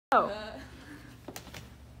Oh.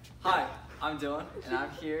 Hi, I'm Dylan, and I'm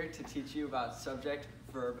here to teach you about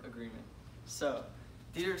subject-verb agreement. So,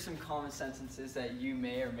 these are some common sentences that you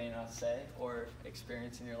may or may not say or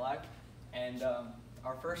experience in your life. And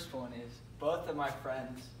our first one is, both of my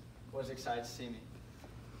friends was excited to see me.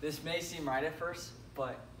 This may seem right at first,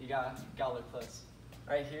 but you gotta look close.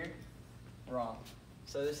 Right here, wrong.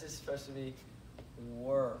 So this is supposed to be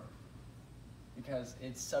were, because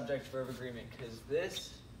it's subject-verb agreement, because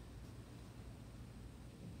this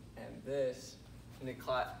and this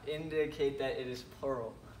indicate that it is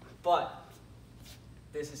plural, but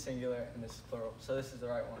this is singular and this is plural, so this is the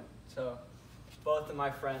right one. So both of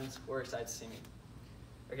my friends were excited to see me.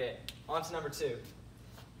 Okay, on to number two.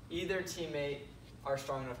 Either teammate are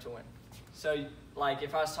strong enough to win. So like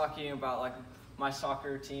if I was talking about like my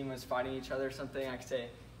soccer team was fighting each other or something, I could say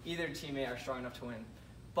either teammate are strong enough to win.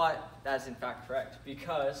 But that's in fact correct,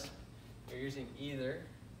 because you're using either,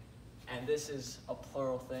 and this is a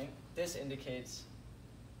plural thing. This indicates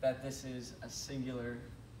that this is a singular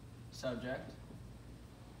subject,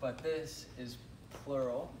 but this is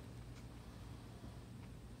plural.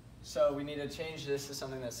 So we need to change this to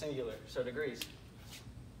something that's singular, so degrees.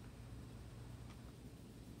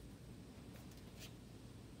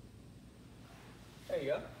 There you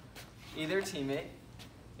go. Either teammate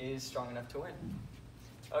is strong enough to win.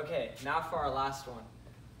 Okay, now for our last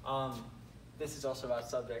one. This is also about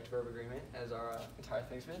subject-verb agreement, as our entire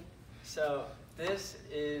thing's been. So this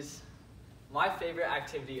is my favorite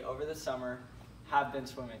activity over the summer have been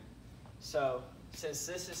swimming. So since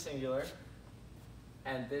this is singular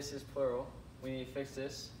and this is plural, we need to fix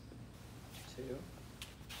this to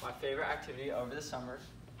my favorite activity over the summer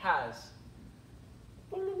has.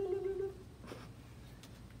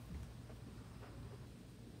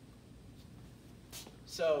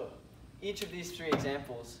 So each of these three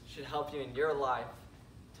examples should help you in your life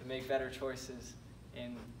to make better choices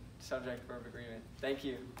in subject-verb agreement. Thank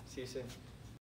you. See you soon.